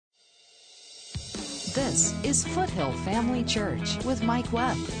This is Foothill Family Church with Mike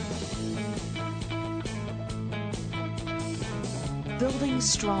Webb. Building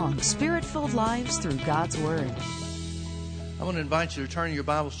strong, Spirit-filled lives through God's Word. I want to invite you to turn your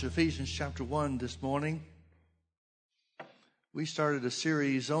Bibles to Ephesians chapter 1 this morning. We started a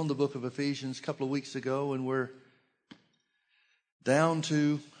series on the book of Ephesians a couple of weeks ago, and we're down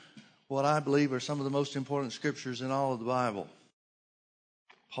to what I believe are some of the most important scriptures in all of the Bible.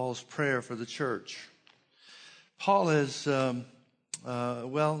 Paul's prayer for the church. Paul has, let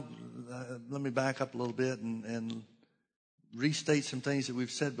me back up a little bit and restate some things that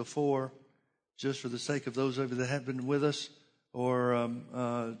we've said before, just for the sake of those of you that have been with us, or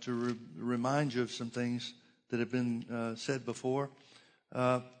to remind you of some things that have been said before.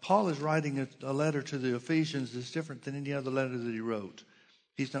 Paul is writing a letter to the Ephesians that's different than any other letter that he wrote.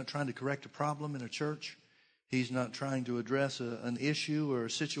 He's not trying to correct a problem in a church. He's not trying to address an issue or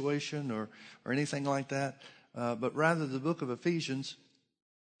a situation or anything like that. But rather, the book of Ephesians,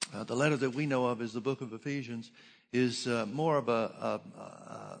 the letter that we know of as the book of Ephesians, is more of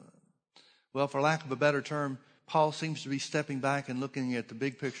for lack of a better term, Paul seems to be stepping back and looking at the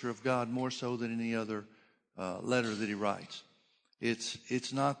big picture of God more so than any other letter that he writes.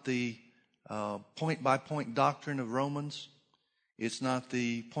 It's not the point-by-point doctrine of Romans. It's not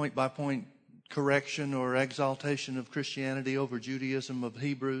the point-by-point correction or exaltation of Christianity over Judaism of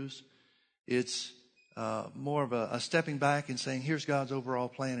Hebrews. It's more of a stepping back and saying, here's God's overall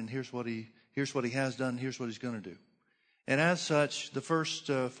plan, and here's what he has done, here's what he's going to do. And as such, the first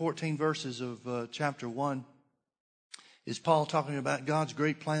 14 verses of chapter 1 is Paul talking about God's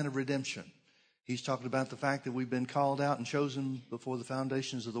great plan of redemption. He's talking about the fact that we've been called out and chosen before the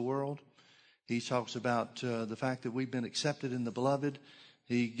foundations of the world. He talks about the fact that we've been accepted in the beloved.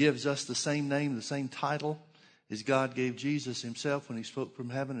 He gives us the same name, the same title as God gave Jesus himself when he spoke from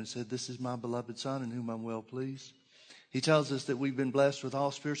heaven and said, "This is my beloved Son in whom I'm well pleased." He tells us that we've been blessed with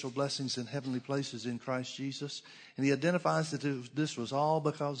all spiritual blessings in heavenly places in Christ Jesus. And he identifies that this was all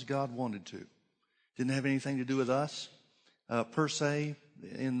because God wanted to. Didn't have anything to do with us per se,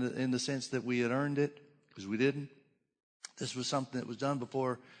 in the sense that we had earned it, because we didn't. This was something that was done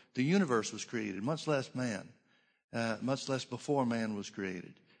before the universe was created, much less man, much less before man was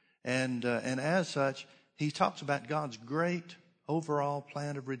created. And as such, he talks about God's great overall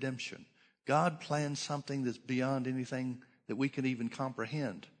plan of redemption. God planned something that's beyond anything that we can even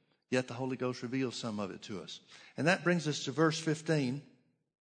comprehend, yet the Holy Ghost reveals some of it to us. And that brings us to verse 15,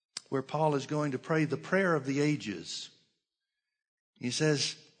 where Paul is going to pray the prayer of the ages. He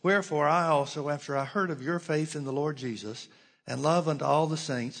says, "Wherefore I also, after I heard of your faith in the Lord Jesus, and love unto all the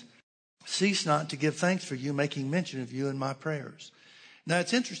saints, cease not to give thanks for you, making mention of you in my prayers." Now,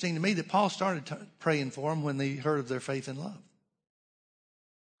 it's interesting to me that Paul started praying for them when they heard of their faith and love.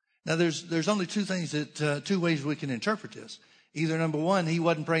 Now, there's only two ways we can interpret this. Either, number one, he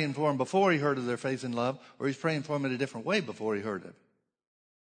wasn't praying for them before he heard of their faith and love, or he's praying for them in a different way before he heard of it.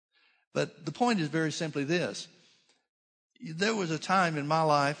 But the point is very simply this. There was a time in my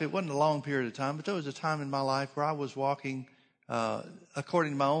life, it wasn't a long period of time, but there was a time in my life where I was walking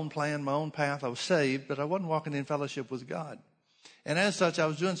according to my own plan, my own path. I was saved, but I wasn't walking in fellowship with God. And as such, I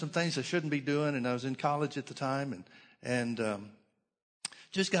was doing some things I shouldn't be doing, and I was in college at the time, and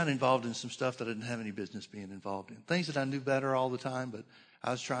just got involved in some stuff that I didn't have any business being involved in. Things that I knew better all the time, but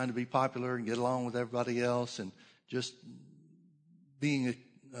I was trying to be popular and get along with everybody else, and just being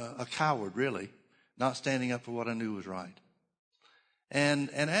a coward, really, not standing up for what I knew was right.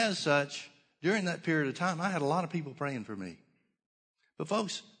 And as such, during that period of time, I had a lot of people praying for me. But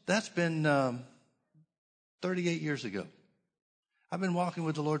folks, that's been 38 years ago. I've been walking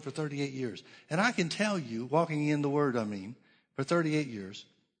with the Lord for 38 years. And I can tell you, walking in the Word, for 38 years,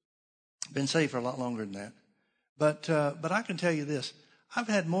 been saved for a lot longer than that. But I can tell you this, I've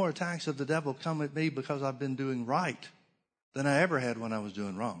had more attacks of the devil come at me because I've been doing right than I ever had when I was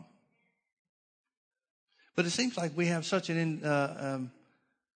doing wrong. But it seems like we have such an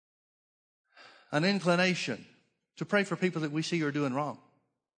inclination to pray for people that we see are doing wrong.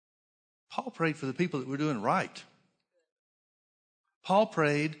 Paul prayed for the people that were doing right. Paul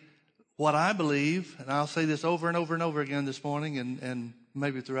prayed what I believe, and I'll say this over and over and over again this morning and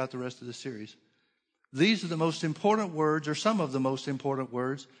maybe throughout the rest of the series. These are the most important words, or some of the most important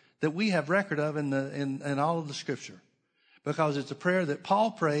words, that we have record of in all of the Scripture. Because it's a prayer that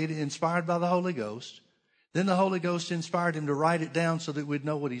Paul prayed, inspired by the Holy Ghost. Then the Holy Ghost inspired him to write it down so that we'd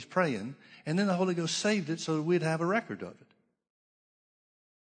know what he's praying. And then the Holy Ghost saved it so that we'd have a record of it.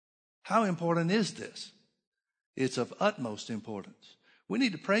 How important is this? It's of utmost importance. We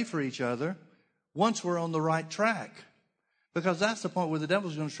need to pray for each other once we're on the right track. Because that's the point where the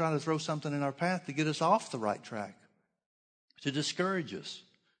devil's going to try to throw something in our path to get us off the right track, to discourage us,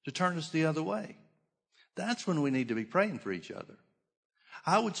 to turn us the other way. That's when we need to be praying for each other.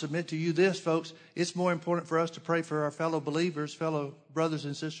 I would submit to you this, folks. It's more important for us to pray for our fellow believers, fellow brothers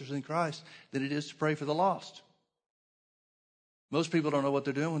and sisters in Christ, than it is to pray for the lost. Most people don't know what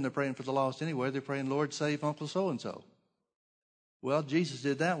they're doing when they're praying for the lost anyway. They're praying, Lord, save Uncle so-and-so. Well, Jesus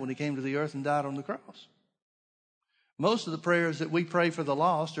did that when he came to the earth and died on the cross. Most of the prayers that we pray for the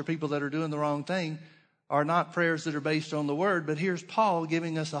lost or people that are doing the wrong thing are not prayers that are based on the Word. But here's Paul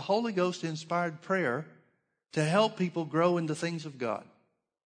giving us a Holy Ghost-inspired prayer to help people grow in the things of God,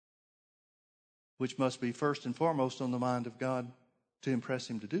 which must be first and foremost on the mind of God to impress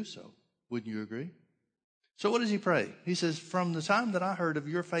him to do so. Wouldn't you agree? So what does he pray? He says, from the time that I heard of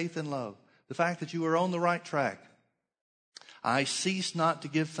your faith and love, the fact that you are on the right track, I cease not to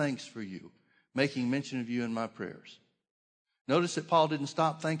give thanks for you, making mention of you in my prayers. Notice that Paul didn't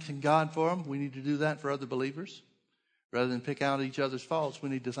stop thanking God for them. We need to do that for other believers. Rather than pick out each other's faults, we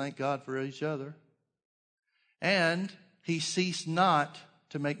need to thank God for each other. And he ceased not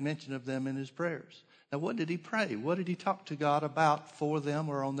to make mention of them in his prayers. Now, what did he pray? What did he talk to God about for them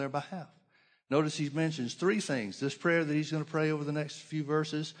or on their behalf? Notice he mentions three things. This prayer that he's going to pray over the next few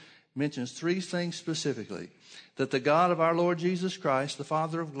verses mentions three things specifically. That the God of our Lord Jesus Christ, the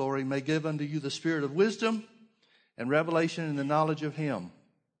Father of glory, may give unto you the spirit of wisdom and revelation in the knowledge of him,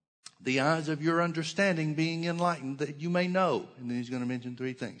 the eyes of your understanding being enlightened, that you may know. And then he's going to mention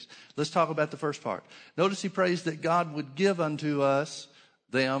three things. Let's talk about the first part. Notice he prays that God would give unto us,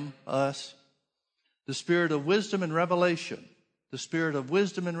 us, the spirit of wisdom and revelation. The spirit of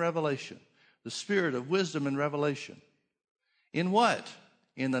wisdom and revelation. The spirit of wisdom and revelation. In what?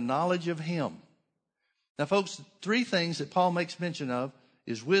 In the knowledge of him. Now, folks, three things that Paul makes mention of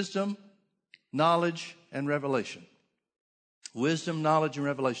is wisdom, knowledge, and revelation. Wisdom, knowledge, and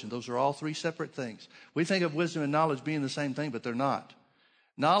revelation. Those are all three separate things. We think of wisdom and knowledge being the same thing, but they're not.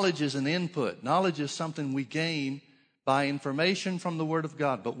 Knowledge is an input. Knowledge is something we gain by information from the Word of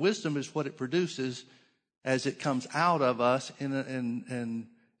God. But wisdom is what it produces as it comes out of us and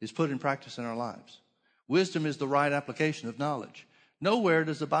is put in practice in our lives. Wisdom is the right application of knowledge. Nowhere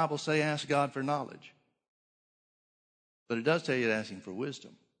does the Bible say ask God for knowledge. But it does tell you to ask him for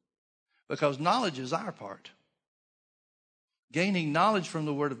wisdom. Because knowledge is our part. Gaining knowledge from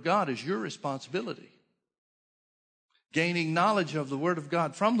the Word of God is your responsibility. Gaining knowledge of the Word of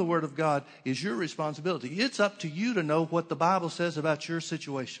God from the Word of God is your responsibility. It's up to you to know what the Bible says about your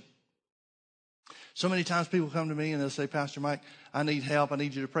situation. So many times people come to me and they'll say, Pastor Mike, I need help. I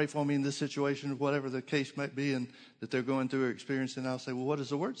need you to pray for me in this situation, or whatever the case might be, and that they're going through or experiencing. And I'll say, well, what does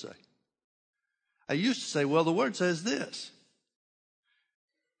the Word say? I used to say, well, the Word says this.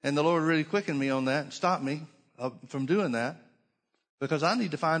 And the Lord really quickened me on that and stopped me from doing that, because I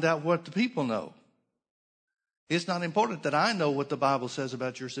need to find out what the people know. It's not important that I know what the Bible says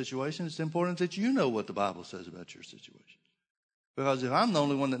about your situation. It's important that you know what the Bible says about your situation. Because if I'm the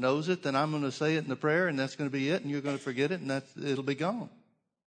only one that knows it, then I'm going to say it in the prayer, and that's going to be it, and you're going to forget it, and it'll be gone.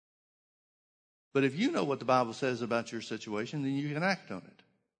 But if you know what the Bible says about your situation, then you can act on it.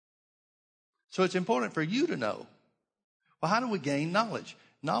 So it's important for you to know. Well, how do we gain knowledge?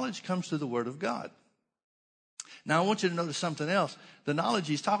 Knowledge comes through the Word of God. Now, I want you to notice something else. The knowledge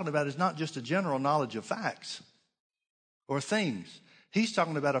he's talking about is not just a general knowledge of facts or things. He's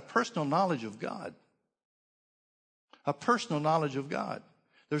talking about a personal knowledge of God. A personal knowledge of God.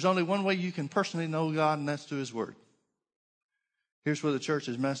 There's only one way you can personally know God, and that's through his Word. Here's where the church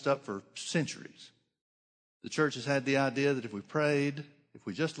has messed up for centuries. The church has had the idea that if we prayed, if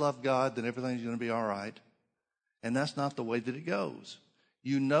we just loved God, then everything's going to be all right. And that's not the way that it goes.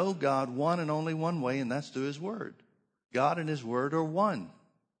 You know God one and only one way, and that's through his Word. God and his Word are one.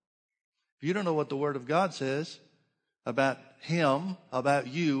 If you don't know what the Word of God says about him, about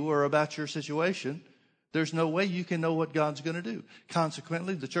you, or about your situation, there's no way you can know what God's going to do.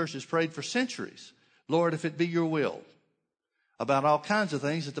 Consequently, the church has prayed for centuries, Lord, if it be your will, about all kinds of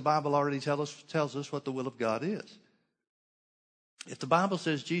things that the Bible already tells us what the will of God is. If the Bible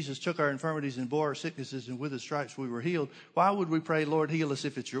says Jesus took our infirmities and bore our sicknesses, and with his stripes we were healed, why would we pray, Lord, heal us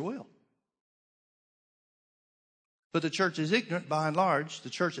if it's your will? But the church is ignorant, by and large, the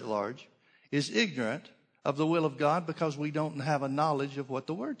church at large is ignorant of the will of God because we don't have a knowledge of what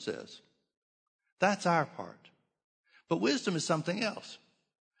the Word says. That's our part. But wisdom is something else.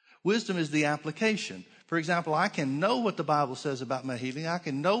 Wisdom is the application. For example, I can know what the Bible says about my healing. I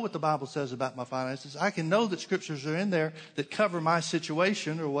can know what the Bible says about my finances. I can know that scriptures are in there that cover my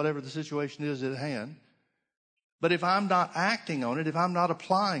situation or whatever the situation is at hand. But if I'm not acting on it, if I'm not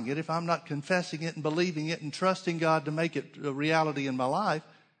applying it, if I'm not confessing it and believing it and trusting God to make it a reality in my life,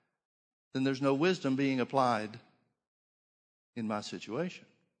 then there's no wisdom being applied in my situation.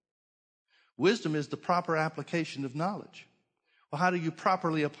 Wisdom is the proper application of knowledge. Well, how do you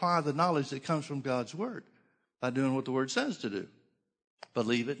properly apply the knowledge that comes from God's Word? By doing what the Word says to do.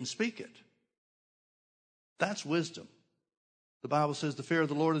 Believe it and speak it. That's wisdom. The Bible says the fear of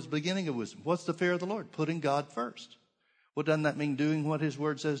the Lord is the beginning of wisdom. What's the fear of the Lord? Putting God first. Well, doesn't that mean doing what His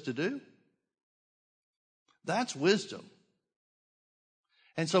Word says to do? That's wisdom.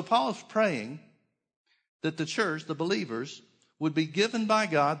 And so Paul's praying that the church, the believers, would be given by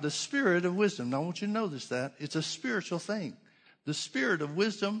God the spirit of wisdom. Now, I want you to notice that. It's a spiritual thing. The spirit of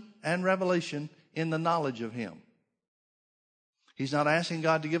wisdom and revelation in the knowledge of Him. He's not asking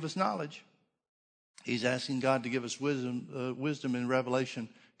God to give us knowledge. He's asking God to give us wisdom and revelation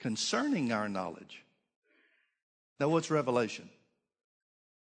concerning our knowledge. Now, what's revelation?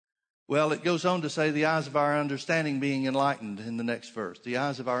 Well, it goes on to say the eyes of our understanding being enlightened in the next verse. The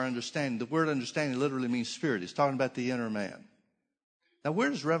eyes of our understanding. The word understanding literally means spirit. It's talking about the inner man. Now, where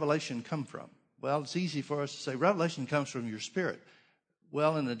does revelation come from? Well, it's easy for us to say revelation comes from your spirit.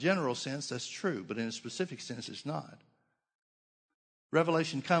 Well, in a general sense, that's true, but in a specific sense, it's not.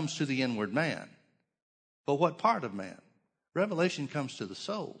 Revelation comes to the inward man. But what part of man? Revelation comes to the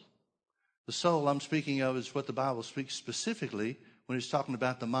soul. The soul I'm speaking of is what the Bible speaks specifically when it's talking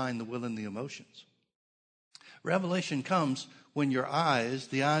about the mind, the will, and the emotions. Revelation comes when your eyes,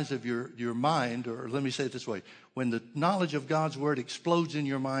 the eyes of your mind, or let me say it this way, when the knowledge of God's Word explodes in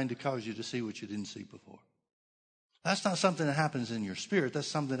your mind to cause you to see what you didn't see before. That's not something that happens in your spirit. That's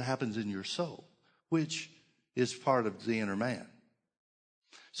something that happens in your soul, which is part of the inner man.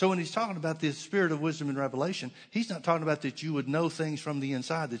 So when he's talking about the spirit of wisdom and revelation, he's not talking about that you would know things from the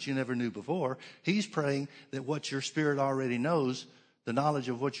inside that you never knew before. He's praying that what your spirit already knows, the knowledge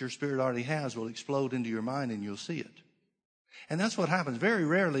of what your spirit already has, will explode into your mind and you'll see it. And that's what happens. Very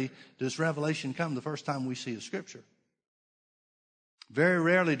rarely does revelation come the first time we see a scripture. Very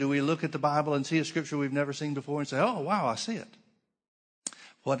rarely do we look at the Bible and see a scripture we've never seen before and say, oh, wow, I see it.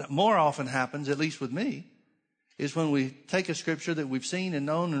 What more often happens, at least with me, is when we take a scripture that we've seen and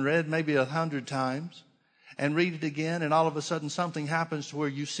known and read maybe 100 times and read it again, and all of a sudden something happens to where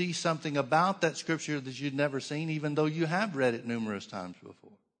you see something about that scripture that you'd never seen, even though you have read it numerous times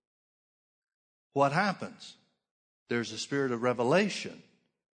before. What happens? There's a spirit of revelation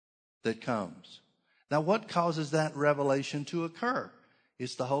that comes. Now, what causes that revelation to occur?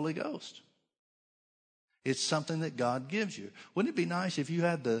 It's the Holy Ghost. It's something that God gives you. Wouldn't it be nice if you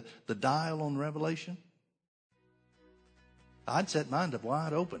had the dial on revelation? I'd set mine to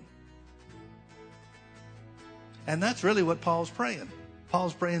wide open. And that's really what Paul's praying.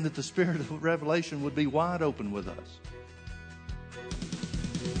 Paul's praying that the spirit of revelation would be wide open with us.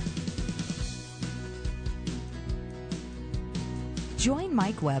 Join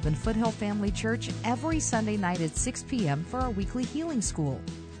Mike Webb and Foothill Family Church every Sunday night at 6 p.m. for our weekly Healing School.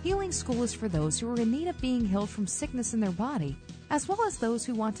 Healing School is for those who are in need of being healed from sickness in their body, as well as those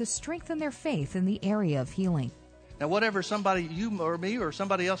who want to strengthen their faith in the area of healing. Now, whatever somebody, you or me or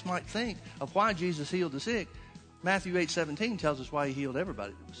somebody else might think of why Jesus healed the sick, Matthew 8:17 tells us why He healed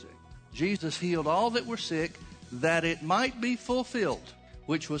everybody that was sick. Jesus healed all that were sick, that it might be fulfilled,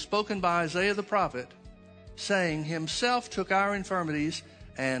 which was spoken by Isaiah the prophet, saying, Himself took our infirmities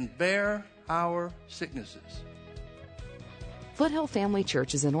and bare our sicknesses. Foothill Family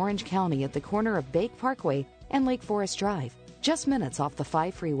Church is in Orange County at the corner of Bake Parkway and Lake Forest Drive, just minutes off the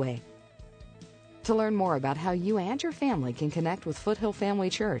 5 freeway. To learn more about how you and your family can connect with Foothill Family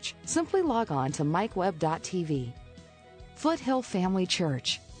Church, simply log on to mikeweb.tv. Foothill Family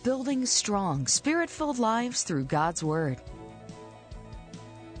Church, building strong, spirit-filled lives through God's Word.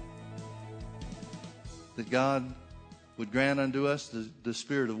 That God would grant unto us the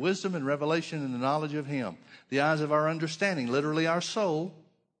spirit of wisdom and revelation and the knowledge of Him. The eyes of our understanding, literally our soul,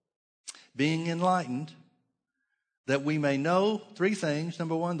 being enlightened, that we may know 3 things.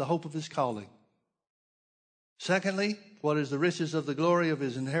 Number 1, the hope of His calling. Secondly, what is the riches of the glory of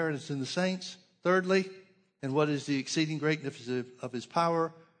His inheritance in the saints? Thirdly, and what is the exceeding greatness of His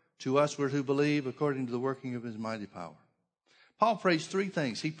power to us who believe according to the working of His mighty power. Paul prays 3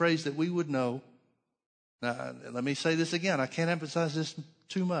 things. He prays that we would know. Now, let me say this again. I can't emphasize this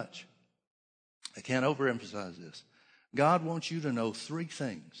too much. I can't overemphasize this. God wants you to know 3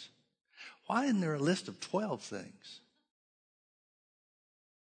 things. Why isn't there a list of 12 things?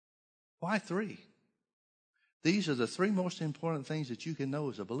 Why 3? These are the 3 most important things that you can know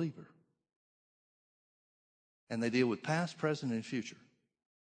as a believer. And they deal with past, present, and future.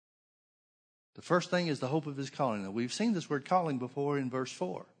 The first thing is the hope of his calling. Now, we've seen this word calling before in verse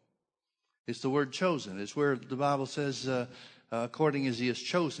 4. It's the word chosen. It's where the Bible says, according as he has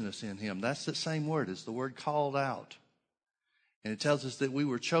chosen us in him. That's the same word. It's the word called out. And it tells us that we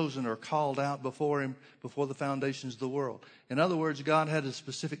were chosen or called out before him, before the foundations of the world. In other words, God had a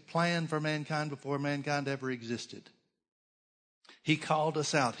specific plan for mankind before mankind ever existed. He called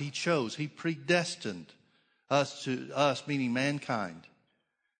us out. He chose. He predestined us, meaning mankind,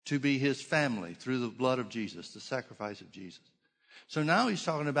 to be his family through the blood of Jesus, the sacrifice of Jesus. So now he's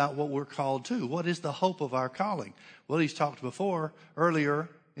talking about what we're called to. What is the hope of our calling? Well, he's talked before, earlier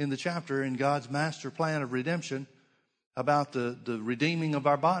in the chapter, in God's master plan of redemption, about the redeeming of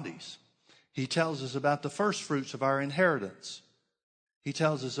our bodies. He tells us about the first fruits of our inheritance. He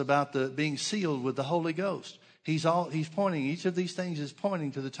tells us about the being sealed with the Holy Ghost. He's pointing, each of these things is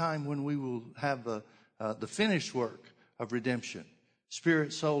pointing to the time when we will have the finished work of redemption,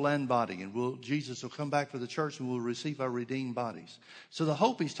 spirit, soul, and body. And Jesus will come back for the church and we'll receive our redeemed bodies. So the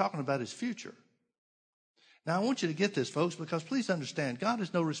hope he's talking about is future. Now, I want you to get this, folks, because please understand, God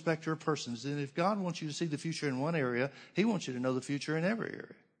is no respecter of persons. And if God wants you to see the future in one area, he wants you to know the future in every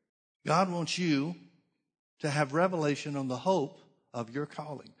area. God wants you to have revelation on the hope of your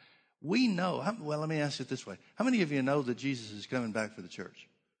calling. We know, well, let me ask it this way. How many of you know that Jesus is coming back for the church?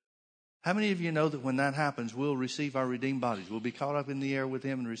 How many of you know that when that happens, we'll receive our redeemed bodies? We'll be caught up in the air with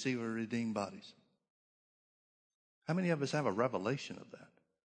him and receive our redeemed bodies. How many of us have a revelation of that?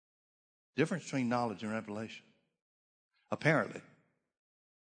 Difference between knowledge and revelation. Apparently.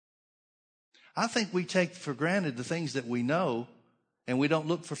 I think we take for granted the things that we know and we don't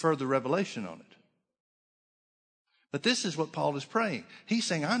look for further revelation on it. But this is what Paul is praying. He's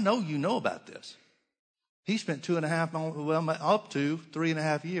saying, I know you know about this. He spent up to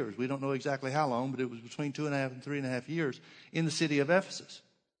 3.5 years. We don't know exactly how long, but it was between 2.5 and 3.5 years in the city of Ephesus.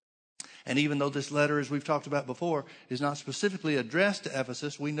 And even though this letter, as we've talked about before, is not specifically addressed to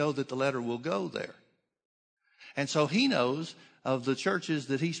Ephesus, we know that the letter will go there. And so he knows of the churches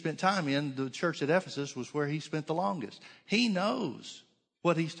that he spent time in. The church at Ephesus was where he spent the longest. He knows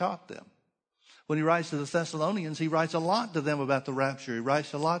what he's taught them. When he writes to the Thessalonians, he writes a lot to them about the rapture. He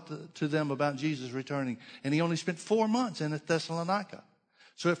writes a lot to them about Jesus returning. And he only spent 4 months in Thessalonica.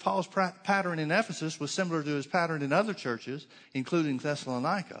 So if Paul's pattern in Ephesus was similar to his pattern in other churches, including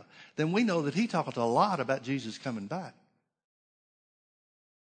Thessalonica, then we know that he talked a lot about Jesus coming back.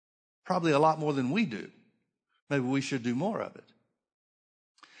 Probably a lot more than we do. Maybe we should do more of it.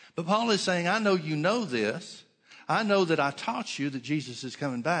 But Paul is saying, I know you know this. I know that I taught you that Jesus is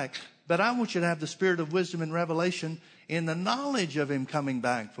coming back. But I want you to have the spirit of wisdom and revelation in the knowledge of him coming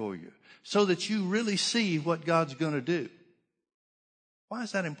back for you, so that you really see what God's going to do. Why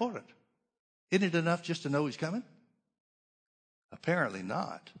is that important? Isn't it enough just to know he's coming? Apparently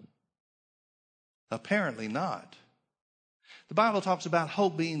not. Apparently not. The Bible talks about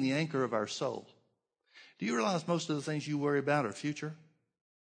hope being the anchor of our soul. Do you realize most of the things you worry about are future?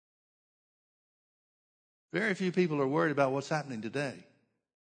 Very few people are worried about what's happening today.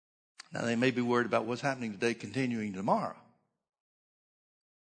 Now, they may be worried about what's happening today continuing tomorrow.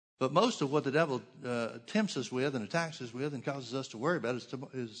 But most of what the devil tempts us with and attacks us with and causes us to worry about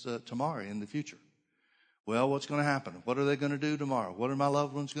is tomorrow, in the future. Well, what's going to happen? What are they going to do tomorrow? What are my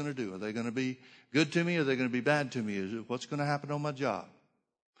loved ones going to do? Are they going to be good to me? Or are they going to be bad to me? What's going to happen on my job?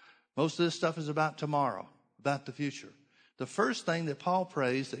 Most of this stuff is about tomorrow, about the future. The first thing that Paul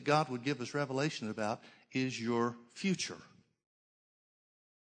prays that God would give us revelation about is your future.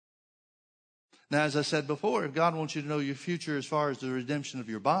 Now, as I said before, if God wants you to know your future as far as the redemption of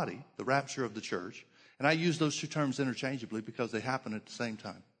your body, the rapture of the church, and I use those two terms interchangeably because they happen at the same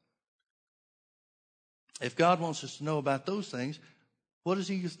time. If God wants us to know about those things, what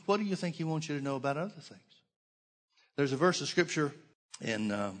do you think he wants you to know about other things? There's a verse of scripture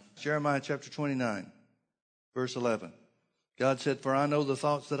in Jeremiah chapter 29, verse 11. God said, for I know the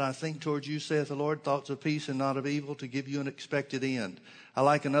thoughts that I think towards you, saith the Lord, thoughts of peace and not of evil, to give you an expected end. I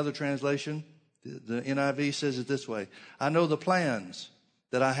like another translation. The NIV says it this way. I know the plans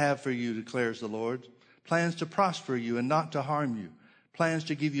that I have for you, declares the Lord. Plans to prosper you and not to harm you. Plans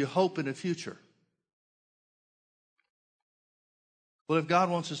to give you hope in the future. Well, if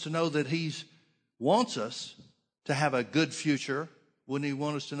God wants us to know that he wants us to have a good future, wouldn't he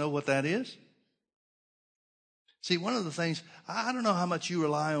want us to know what that is? See, one of the things, I don't know how much you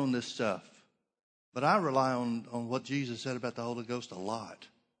rely on this stuff, but I rely on what Jesus said about the Holy Ghost a lot.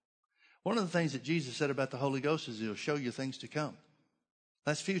 One of the things that Jesus said about the Holy Ghost is he'll show you things to come.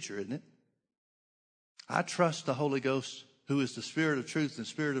 That's future, isn't it? I trust the Holy Ghost, who is the Spirit of truth and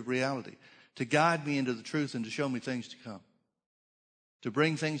Spirit of reality, to guide me into the truth and to show me things to come. to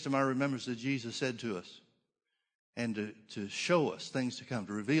bring things to my remembrance that Jesus said to us, and to show us things to come,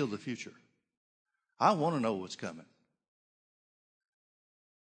 to reveal the future. I want to know what's coming.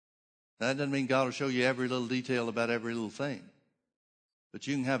 That doesn't mean God will show you every little detail about every little thing. But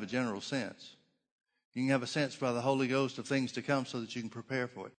you can have a general sense. You can have a sense by the Holy Ghost of things to come so that you can prepare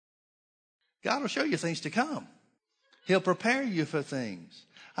for it. God will show you things to come. He'll prepare you for things.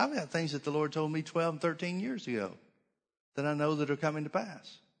 I've got things that the Lord told me 12 and 13 years ago that I know that are coming to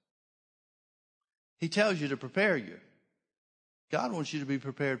pass. He tells you to prepare you. God wants you to be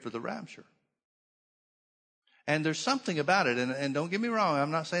prepared for the rapture. And there's something about it, and don't get me wrong,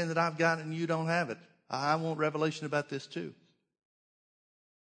 I'm not saying that I've got it and you don't have it. I want revelation about this too.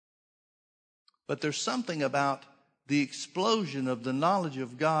 But there's something about the explosion of the knowledge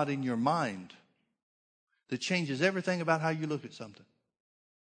of God in your mind that changes everything about how you look at something.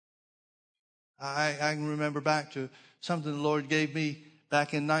 I can remember back to something the Lord gave me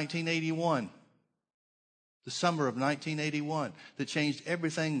back in 1981, the summer of 1981, that changed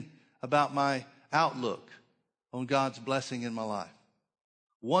everything about my outlook on God's blessing in my life.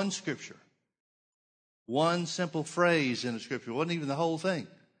 One scripture, one simple phrase in a scripture, it wasn't even the whole thing.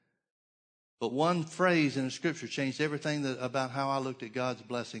 But one phrase in the scripture changed everything about how I looked at God's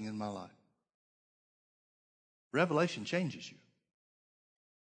blessing in my life. Revelation changes you.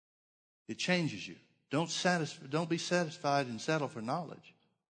 It changes you. Don't be satisfied and settle for knowledge.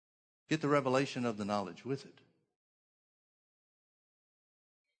 Get the revelation of the knowledge with it.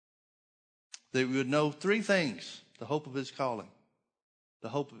 That we would know three things. The hope of his calling. The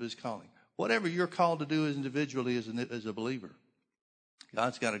hope of his calling. Whatever you're called to do individually as a believer,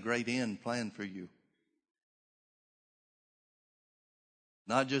 God's got a great end planned for you.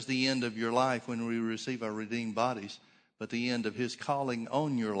 Not just the end of your life when we receive our redeemed bodies, but the end of his calling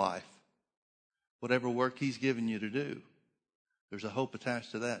on your life. Whatever work he's given you to do, there's a hope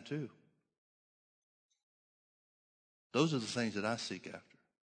attached to that too. Those are the things that I seek after.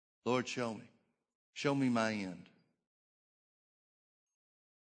 Lord, show me. Show me my end.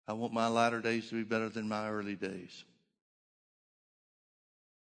 I want my latter days to be better than my early days.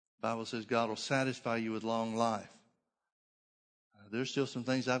 The Bible says God will satisfy you with long life. There's still some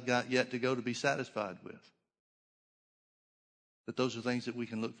things I've got yet to go to be satisfied with. But those are things that we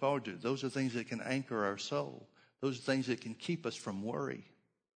can look forward to. Those are things that can anchor our soul. Those are things that can keep us from worry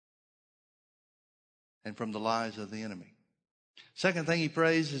and from the lies of the enemy. Second thing he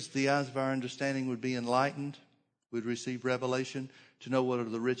prays is the eyes of our understanding would be enlightened. We'd receive revelation to know what are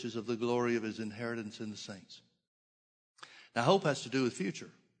the riches of the glory of his inheritance in the saints. Now, hope has to do with future.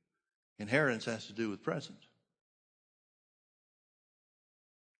 Inheritance has to do with present.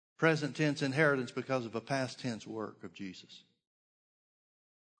 Present tense inheritance because of a past tense work of Jesus.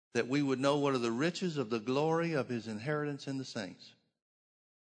 That we would know what are the riches of the glory of his inheritance in the saints.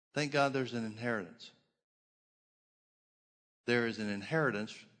 Thank God there's an inheritance. There is an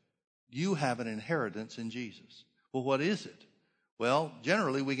inheritance. You have an inheritance in Jesus. Well, what is it? Well,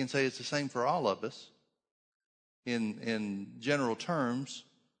 generally we can say it's the same for all of us. In general terms,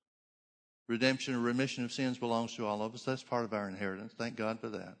 redemption or remission of sins belongs to all of us. That's part of our inheritance. Thank God for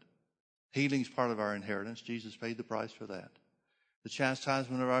that. Healing's part of our inheritance. Jesus paid the price for that. The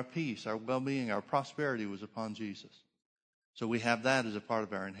chastisement of our peace, our well-being, our prosperity was upon Jesus. So we have that as a part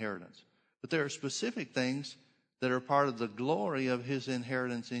of our inheritance. But there are specific things that are part of the glory of his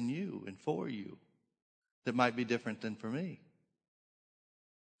inheritance in you and for you that might be different than for me.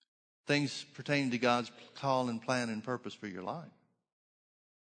 Things pertaining to God's call and plan and purpose for your life.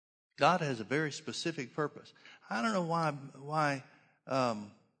 God has a very specific purpose. I don't know why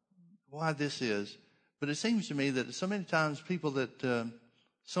this is, but it seems to me that so many times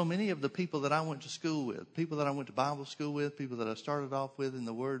so many of the people that I went to school with, people that I went to Bible school with, people that I started off with in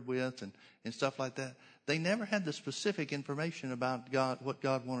the Word with and stuff like that, they never had the specific information about God, what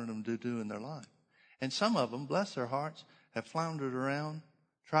God wanted them to do in their life. And some of them, bless their hearts, have floundered around,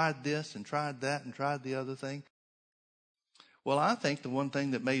 tried this and tried that and tried the other thing. Well, I think the one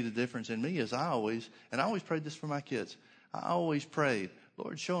thing that made a difference in me is I always prayed this for my kids. I always prayed,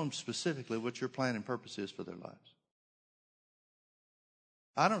 Lord, show them specifically what your plan and purpose is for their lives.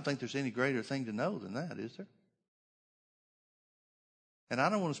 I don't think there's any greater thing to know than that, is there? And I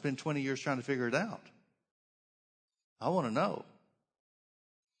don't want to spend 20 years trying to figure it out. I want to know.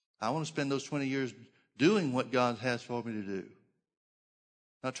 I want to spend those 20 years doing what God has for me to do.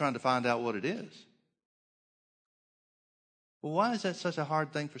 Not trying to find out what it is. Well, why is that such a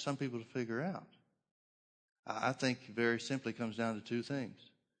hard thing for some people to figure out? I think very simply comes down to two things.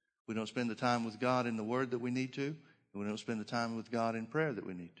 We don't spend the time with God in the Word that we need to, and we don't spend the time with God in prayer that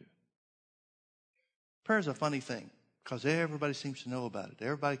we need to. Prayer is a funny thing. because everybody seems to know about it.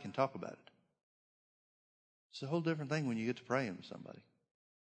 Everybody can talk about it. It's a whole different thing when you get to praying with somebody.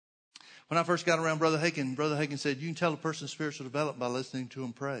 When I first got around Brother Hagin said, you can tell a person's spiritual development by listening to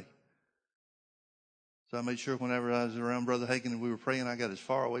him pray. So I made sure whenever I was around Brother Hagin and we were praying, I got as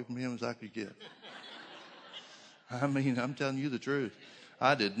far away from him as I could get. I mean, I'm telling you the truth.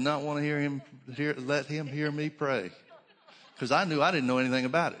 I did not want to let him hear me pray, because I knew I didn't know anything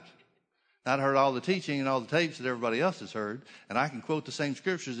about it. I'd heard all the teaching and all the tapes that everybody else has heard, and I can quote the same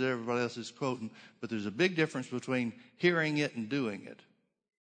scriptures that everybody else is quoting, but there's a big difference between hearing it and doing it.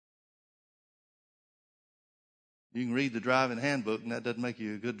 You can read the driving handbook, and that doesn't make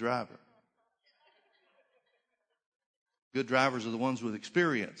you a good driver. Good drivers are the ones with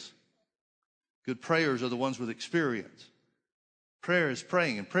experience. Good prayers are the ones with experience. Prayer is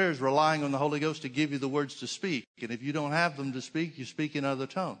praying, and prayer is relying on the Holy Ghost to give you the words to speak. And if you don't have them to speak, you speak in other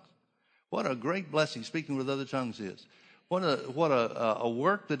tongues. What a great blessing speaking with other tongues is. What a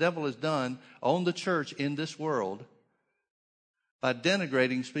work the devil has done on the church in this world by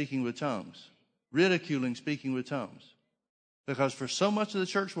denigrating speaking with tongues, ridiculing speaking with tongues. Because for so much of the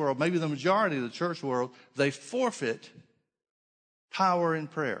church world, maybe the majority of the church world, they forfeit power in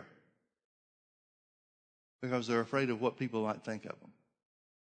prayer because they're afraid of what people might think of them.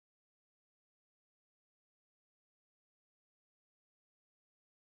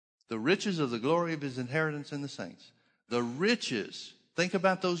 The riches of the glory of his inheritance in the saints. The riches. Think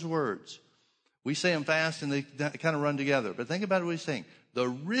about those words. We say them fast and they kind of run together. But think about what he's saying. The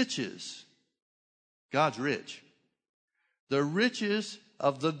riches. God's rich. The riches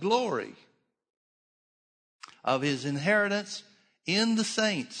of the glory of his inheritance in the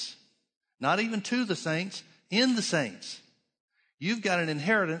saints. Not even to the saints, in the saints. You've got an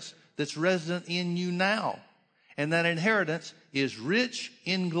inheritance that's resident in you now. And that inheritance is rich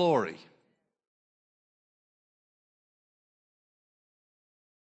in glory.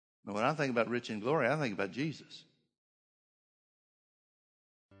 Now, when I think about rich in glory, I think about Jesus.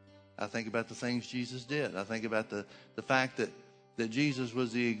 I think about the things Jesus did. I think about the fact that Jesus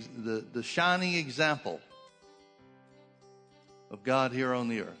was the shining example of God here on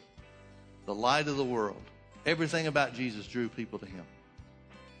the earth. The light of the world. Everything about Jesus drew people to him.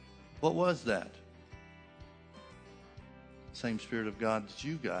 What was that? Same Spirit of God that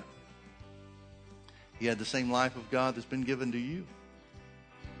you got. He had the same life of God that's been given to you.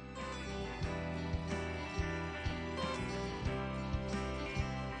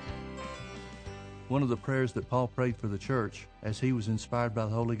 One of the prayers that Paul prayed for the church as he was inspired by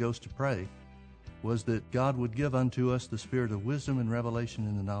the Holy Ghost to pray was that God would give unto us the spirit of wisdom and revelation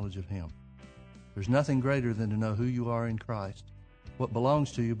in the knowledge of him. There's nothing greater than to know who you are in Christ, what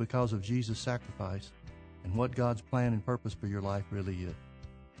belongs to you because of Jesus' sacrifice, and what God's plan and purpose for your life really is.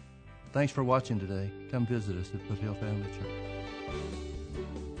 Thanks for watching today. Come visit us at Foothill Family Church.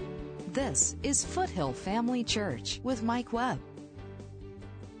 This is Foothill Family Church with Mike Webb.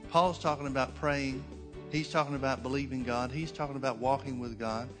 Paul's talking about praying. He's talking about believing God. He's talking about walking with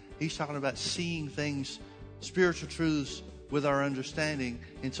God. He's talking about seeing things, spiritual truths, with our understanding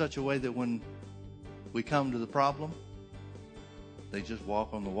in such a way that when we come to the problem, they just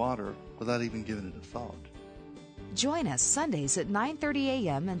walk on the water without even giving it a thought. Join us Sundays at 9:30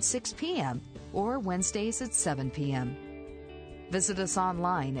 a.m. and 6 p.m. or Wednesdays at 7 p.m. Visit us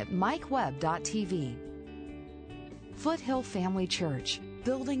online at mikewebb.tv. Foothill Family Church,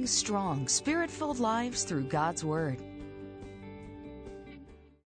 building strong, Spirit-filled lives through God's Word.